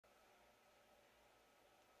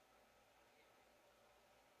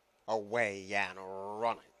away and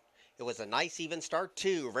running. It was a nice even start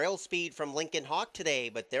too. Rail speed from Lincoln Hawk today,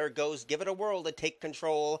 but there goes Give It a Whirl to take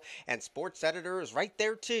control, and Sports Editor is right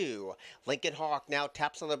there too. Lincoln Hawk now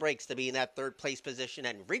taps on the brakes to be in that third place position,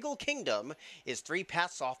 and Regal Kingdom is 3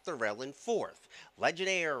 passes off the rail in fourth.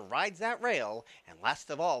 Legionnaire rides that rail, and last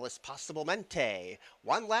of all is Possible Mente.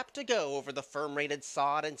 1 lap to go over the firm-rated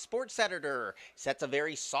sod, and Sports Editor sets a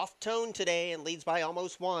very soft tone today and leads by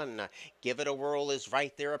almost 1. Give It a Whirl is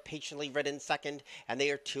right there, patiently ridden second, and they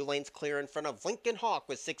are 2 lanes clear in front of Lincoln Hawk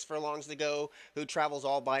with 6 furlongs to go, who travels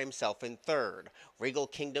all by himself in third. Regal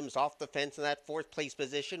Kingdom's off the fence in that 4th place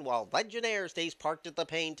position, while Legionnaire stays parked at the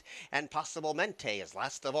paint, and Possible Mente is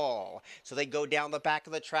last of all. So they go down the back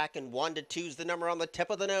of the track, and 1 to 2's the number on the tip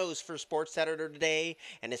of the nose for Sports Editor today,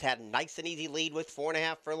 and has had a nice and easy lead with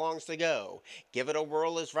 4.5 furlongs to go. Give It a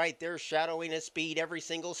Whirl is right there, shadowing his speed every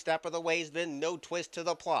single step of the way. Has been no twist to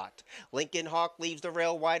the plot. Lincoln Hawk leaves the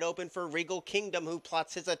rail wide open for Regal Kingdom, who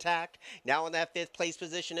plots his attack. Now in that 5th place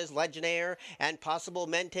position is Legionnaire, and Possible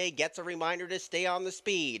Mente gets a reminder to stay on the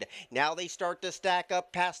speed. Now they start to stack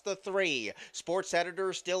up past the 3. Sports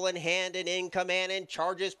Editor still in hand and in command, and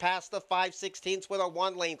charges past the 5/16 with a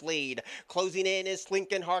 1-length lead. Closing in is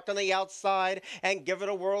Lincoln Hawk on the outside, and Give It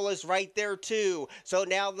a Whirl is right there too. So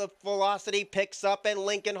now the velocity picks up, and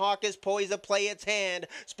Lincoln Hawk is poised to play its hand.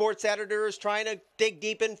 Sports Editor is trying to dig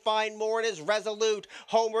deep and find more, and is resolute.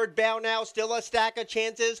 Homeward bound now, still a stack of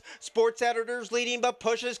chances. Sports Editor's leading, but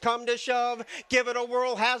pushes come to shove. Give It a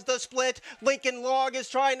Whirl has the split. Lincoln Log is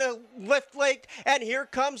trying to lift late, and here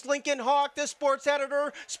comes Lincoln Hawk, the Sports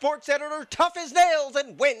Editor. Sports Editor tough as nails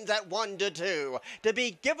and wins at 1 to 2. To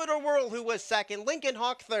be Give It a Whirl, who was second, Lincoln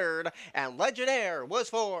Hawk third, and Legionnaire was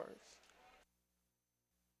fourth.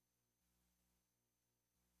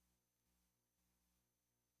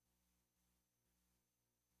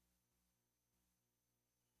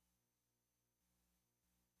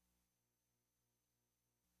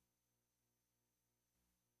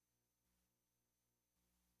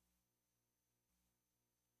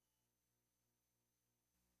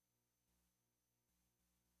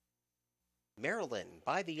 Maryland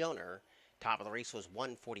by the owner. Top of the race was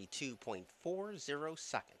 1:42.40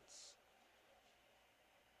 seconds.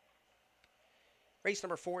 Race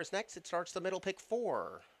number 4 is next. It starts the middle pick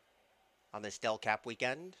 4 on this Del Cap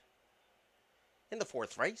weekend. In the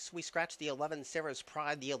 4th race, we scratch the 11 Sarah's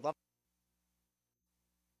Pride, the 11.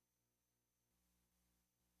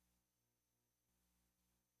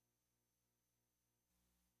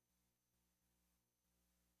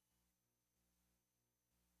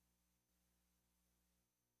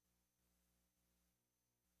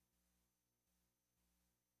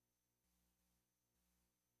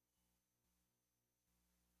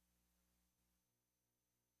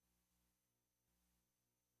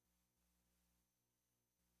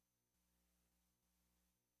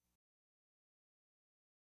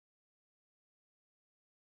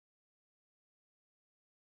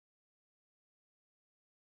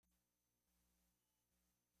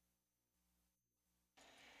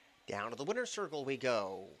 Down to the winner's circle we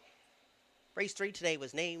go. Race 3 today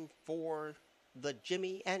was named for the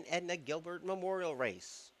Jimmy and Edna Gilbert Memorial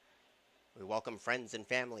Race. We welcome friends and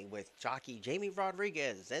family with jockey Jamie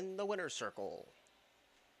Rodriguez in the winner's circle.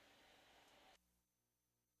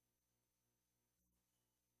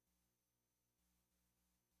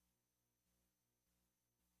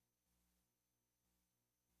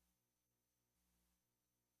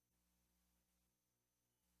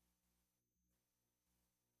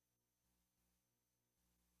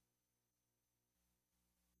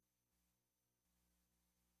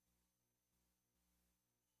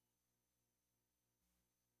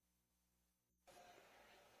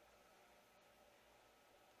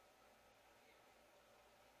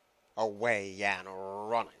 Away and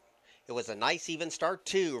running. It was a nice even start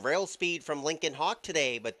too. Rail speed from Lincoln Hawk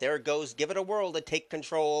today, but there goes Give It a Whirl to take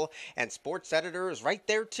control, and Sports Editor is right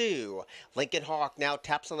there too. Lincoln Hawk now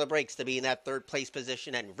taps on the brakes to be in that 3rd place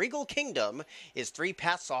position, and Regal Kingdom is 3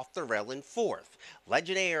 passes off the rail in fourth.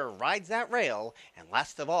 Legionnaire rides that rail, and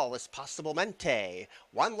last of all is Possible Mente.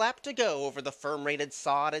 1 lap to go over the firm-rated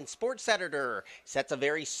sod, and Sports Editor sets a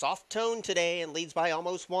very soft tone today and leads by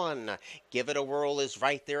almost 1. Give It a Whirl is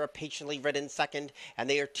right there, patiently ridden second, and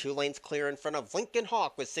they are 2 lanes clear in front of Lincoln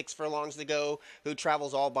Hawk with 6 furlongs to go, who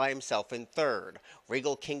travels all by himself in third.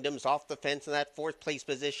 Regal Kingdom's off the fence in that fourth place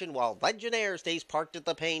position, while Legionnaire stays parked at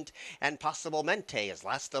the paint, and Possible Mente is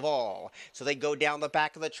last of all. So they go down the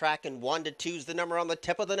back of the track, and 1 to 2's the number on the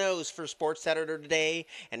tip of the nose for Sports Editor today,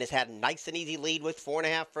 and has had a nice and easy lead with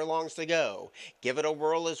 4.5 furlongs to go. Give It a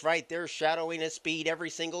Whirl is right there, shadowing his speed every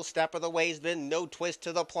single step of the way. Has been no twist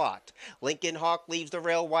to the plot. Lincoln Hawk leaves the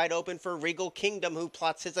rail wide open for Regal Kingdom, who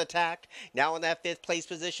plots his attack. Now in that fifth place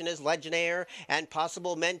position is Legionnaire, and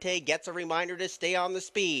Possible Mente gets a reminder to stay on the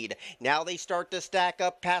speed. Now they start to stack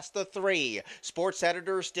up past the 3. Sports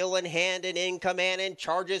Editor still in hand and in command, and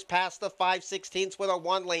charges past the 5/16 with a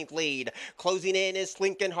 1-length lead. Closing in is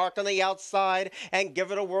Lincoln Hawk on the outside, and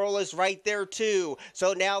Give It a Whirl is right there too.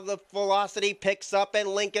 So now the velocity picks up, and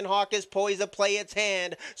Lincoln Hawk is poised to play its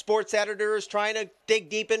hand. Sports Editor is trying to dig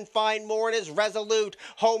deep and find more, and is resolute.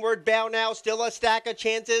 Homeward bound now, still a stack of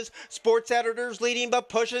chances. Sports Editor's leading, but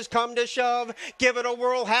pushes come to shove. Give It a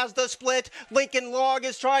Whirl has the split. Lincoln Log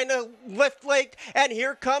is trying to lift late, and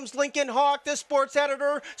here comes Lincoln Hawk, the Sports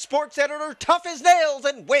Editor. Sports Editor tough as nails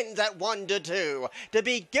and wins at 1 to 2. To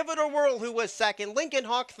be Give It a Whirl, who was second, Lincoln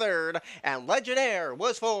Hawk third, and Legionnaire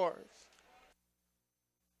was fourth.